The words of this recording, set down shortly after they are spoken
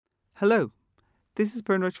Hello, this is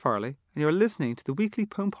Bernard Farley, and you're listening to the weekly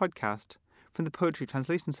poem podcast from the Poetry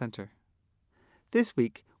Translation Centre. This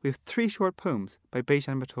week we have 3 short poems by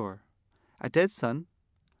Bejan and Matur: A Dead Sun,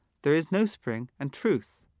 There Is No Spring, and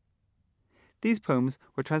Truth. These poems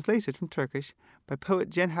were translated from Turkish by poet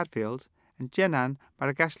Jen Hatfield and Jenan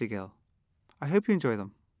Maragashligil. I hope you enjoy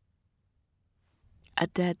them. A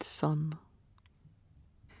dead sun.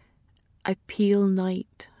 I peel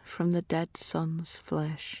night from the dead sun's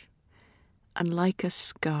flesh, and like a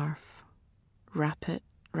scarf, wrap it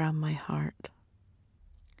round my heart.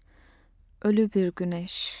 Ölü bir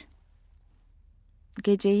güneş.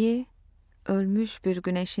 Geceyi ölmüş bir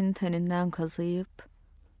güneşin teninden kazıyıp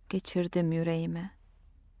geçirdim yüreğime.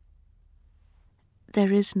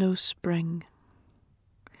 There is no spring.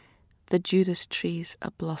 The Judas trees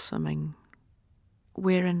are blossoming.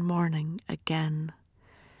 We're in morning again.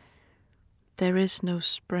 There is no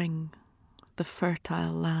spring. The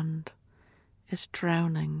fertile land is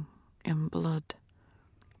drowning in blood.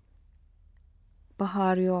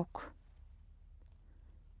 Bahar yok.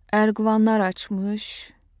 Erguvanlar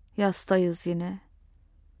açmış, yastayız yine.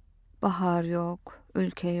 Bahar yok,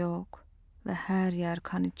 ülke yok ve her yer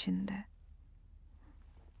kan içinde.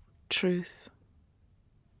 Truth.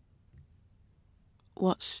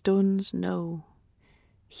 What stones know,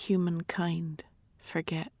 humankind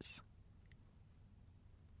forgets.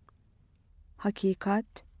 Hakikat,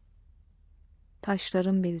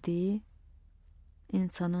 taşların bildiği,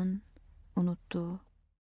 insanın unuttuğu.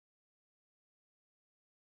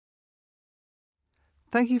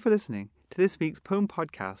 Thank you for listening to this week's poem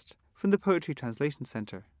podcast from the Poetry Translation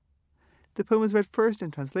Centre. The poem was read first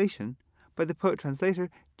in translation by the poet translator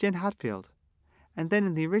Jen Hatfield, and then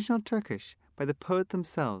in the original Turkish by the poet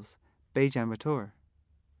themselves, Bejan Matur.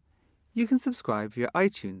 You can subscribe via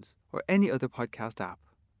iTunes or any other podcast app.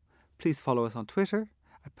 Please follow us on Twitter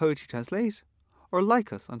at Poetry Translate or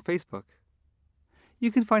like us on Facebook.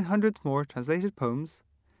 You can find hundreds more translated poems,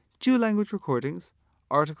 dual language recordings,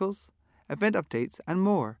 articles, event updates and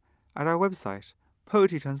more at our website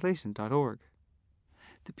poetrytranslation.org.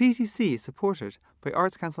 The PTC is supported by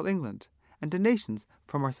Arts Council England and donations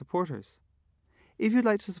from our supporters. If you'd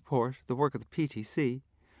like to support the work of the PTC,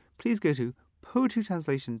 please go to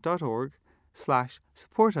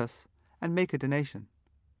poetrytranslation.org/support us and make a donation.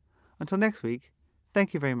 Until next week,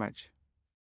 thank you very much.